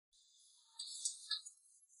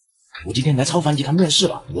我今天来超凡集团面试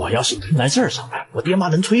了，我要是能来这儿上班，我爹妈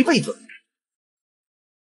能吹一辈子。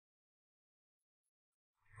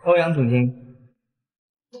欧阳总监，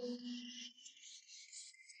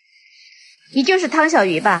你就是汤小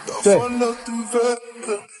鱼吧？对，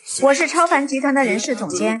我是超凡集团的人事总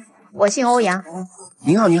监，我姓欧阳。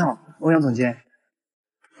您好，您好，欧阳总监。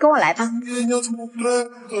跟我来吧。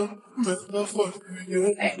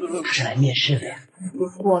哎，他是来面试的呀？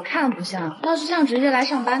我看不像，倒是像直接来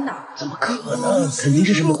上班的。怎么可能？肯定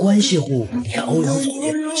是什么关系户。你看欧阳总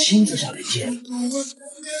监亲自上来见。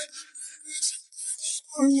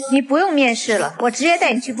你不用面试了，我直接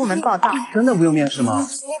带你去部门报道。真的不用面试吗？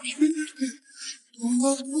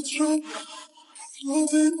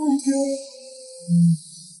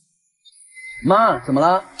妈，怎么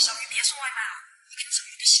了？小鱼别送外卖了，你看小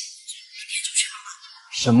鱼的新工作明天就去好了。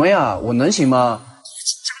什么呀？我能行吗？紧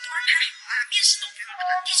张都安排好了，面试都不用等，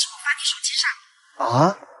地址我发你手机上。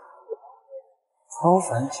啊？超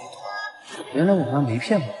凡集团，原来我妈没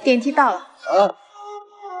骗我。电梯到了。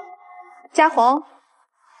嘉宏，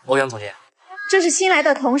欧阳总监，这是新来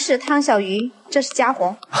的同事汤小鱼，这是嘉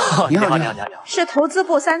宏。你好，你好。是投资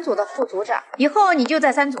部3组的副组长，以后你就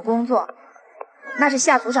在3组工作，那是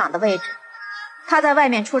夏组长的位置。他在外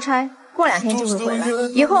面出差，过2天就会回来，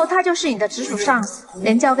以后他就是你的直属上司，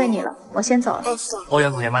人交给你了，我先走了。欧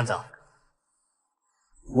阳总监慢走。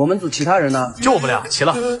我们组其他人呢？就我们俩，齐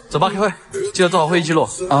了，走吧，开会，记得做好会议记录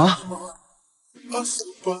啊。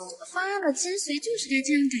方案的精髓就是该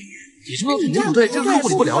这样改呀。你这个肯定不对，这个客户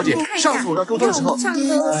你不了解。上次我要沟通的时候，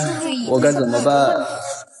我该怎么办？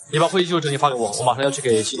你把会议记录整理发给我，我马上要去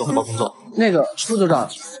给系统汇报工作。那个副组长，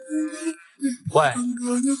喂，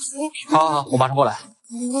好，我马上过来。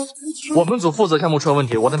我们组负责项目出了问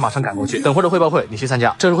题，我得马上赶过去。等会儿的汇报会你去参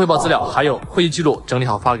加，这是汇报资料，还有会议记录整理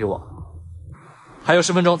好发给我。还有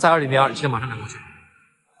10分钟，在2002，记得马上赶过去。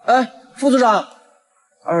哎，副组长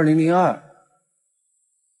，2002。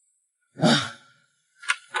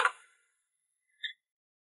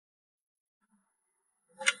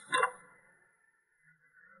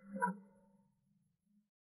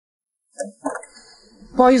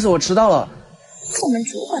不好意思，我迟到了。我们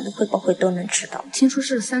主管的汇报会都能迟到，听说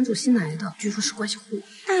是3组新来的，据说是关系户。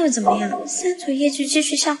那又怎么样？3组业绩继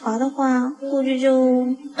续下滑的话，估计就……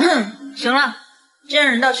行了，既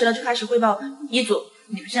然人到齐了，就开始汇报。1组，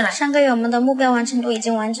你们先来。上个月我们的目标完成度已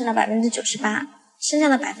经完成了98%，剩下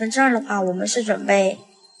的2%的话，我们是准备。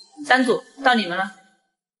3组，到你们了。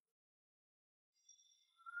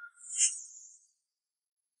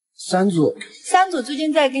3组最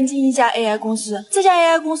近在跟进一家 AI 公司，这家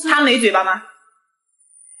AI 公司他没嘴巴吗？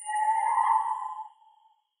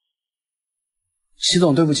齐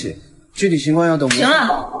总，对不起，具体情况要等我。行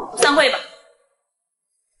了，散会吧。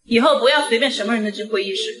以后不要随便什么人都进会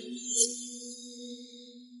议室，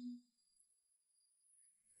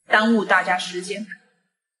耽误大家时间。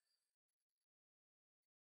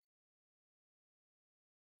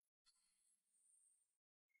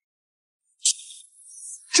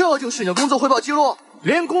这就是你的工作汇报记录，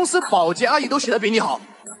连公司保洁阿姨都写的比你好。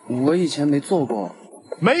我以前没做过。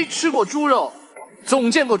没吃过猪肉，总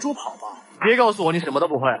见过猪跑吧？别告诉我你什么都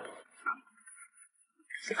不会。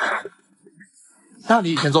那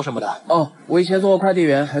你以前做什么的？哦，我以前做过快递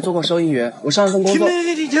员，还做过收银员。我上一份工作……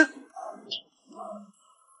停！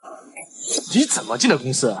你怎么进的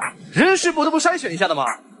公司？人事部都不筛选一下的吗？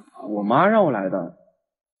我妈让我来的。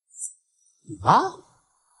你妈？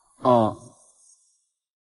哦。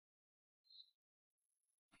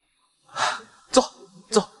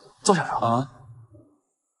坐下说啊。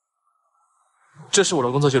这是我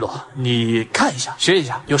的工作记录，你看一下，学一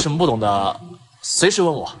下，有什么不懂的随时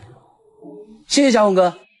问我。谢谢嘉宏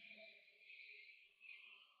哥。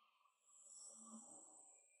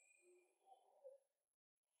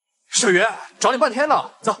水源，找你半天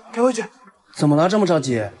了，走，开会去。怎么了？这么着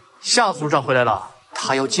急？夏组长回来了，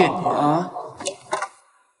他要见你啊。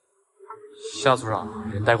夏组长，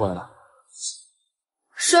人带过来了。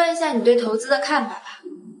说一下你对投资的看法吧。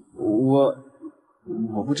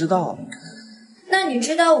我不知道。那你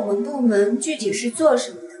知道我们部门具体是做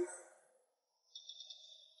什么的吗？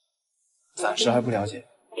暂时还不了解。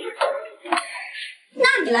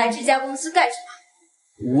那你来这家公司干什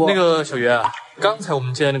么？那个小鱼，刚才我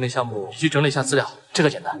们接的那个项目，你去整理一下资料，这个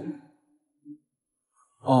简单。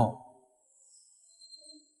哦。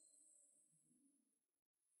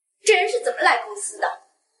这人是怎么来公司的？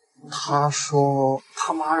他说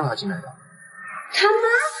他妈让他进来的。他妈？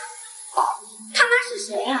啊。他妈是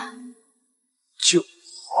谁呀？就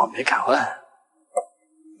我没敢问。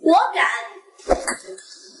我敢。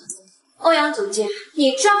欧阳总监，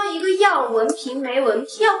你招一个要文凭没文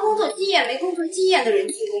凭、要工作经验没工作经验的人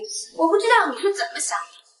进公司，我不知道你是怎么想的。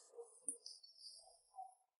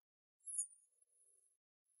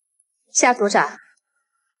夏组长，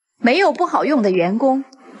没有不好用的员工，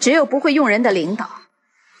只有不会用人的领导。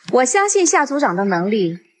我相信夏组长的能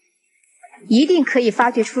力，一定可以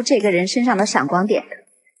发掘出这个人身上的闪光点的。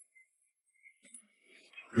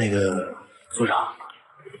那个组长，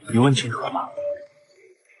你问清楚了吗？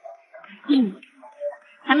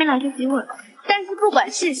还没来得及问。但是不管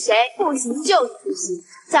是谁，不行就是不行，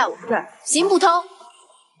在我这儿行不通。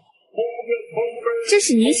这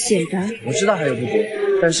是你写的？我知道还有不懂，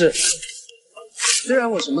但是虽然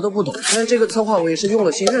我什么都不懂，但是这个策划我也是用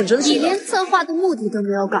了心认真写的。你连策划的目的都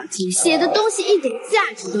没有搞清，写的东西一点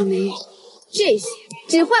价值都没有，这些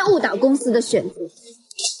只会误导公司的选择。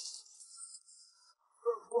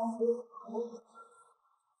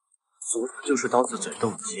组长就是刀子嘴豆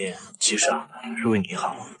腐心，其实啊是为你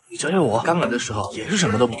好。你教教我，刚来的时候也是什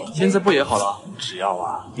么都不懂，现在不也好了？只要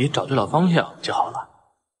啊你找对了方向就好了。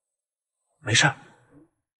没事儿。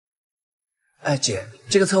哎，姐，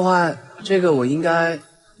这个策划案，这个我应该……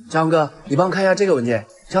嘉宏哥，你帮我看一下这个文件。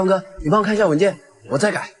嘉宏哥，你帮我看一下文件，我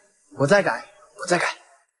再改。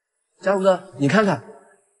嘉宏哥，你看看。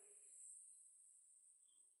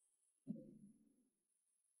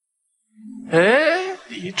哎，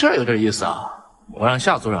你这有点意思啊，我让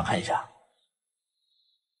夏组长看一下。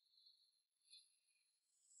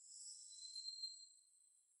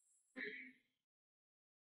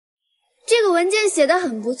这个文件写得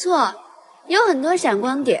很不错，有很多闪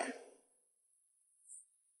光点。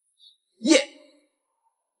耶！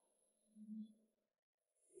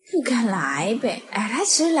不敢来呗。哎，他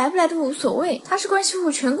其实来不来都无所谓，他是关系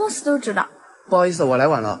户，全公司都知道。不好意思，我来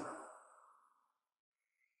晚了。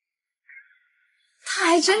他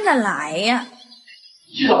还真敢来呀！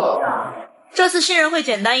这次新人会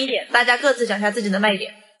简单一点，大家各自讲下自己的卖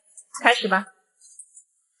点。开始吧。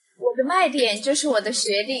我的卖点就是我的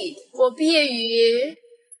学历，我毕业于……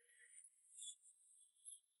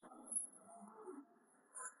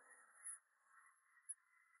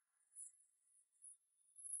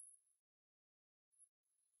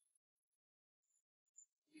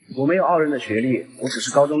我没有傲人的学历，我只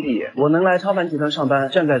是高中毕业。我能来超凡集团上班，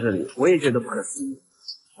站在这里，我也觉得不可思议。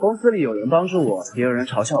公司里有人帮助我，也有人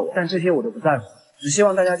嘲笑我，但这些我都不在乎，只希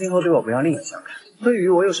望大家今后对我不要另眼相看。对于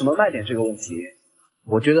我有什么卖点这个问题，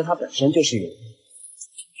我觉得它本身就是有。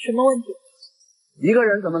什么问题？一个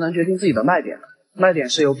人怎么能决定自己的卖点呢？卖点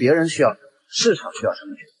是由别人需要，市场需要什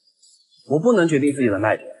么决定。我不能决定自己的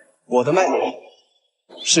卖点，我的卖点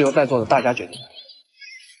是由在座的大家决定的。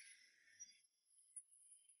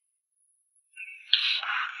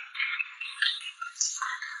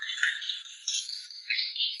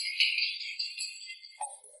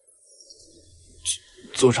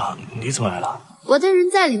组长，你怎么来了？我的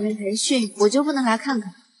人在里面培训，我就不能来看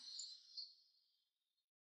看？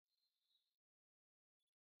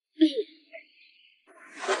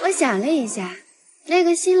我想了一下，那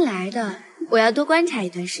个新来的，我要多观察一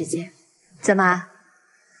段时间。怎么，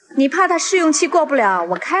你怕他试用期过不了，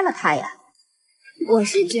我开了他呀？我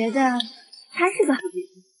是觉得他是个好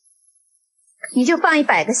人，你就放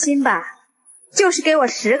100个心吧，就是给我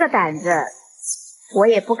10个胆子，我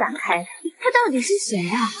也不敢开他。他到底是谁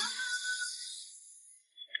啊？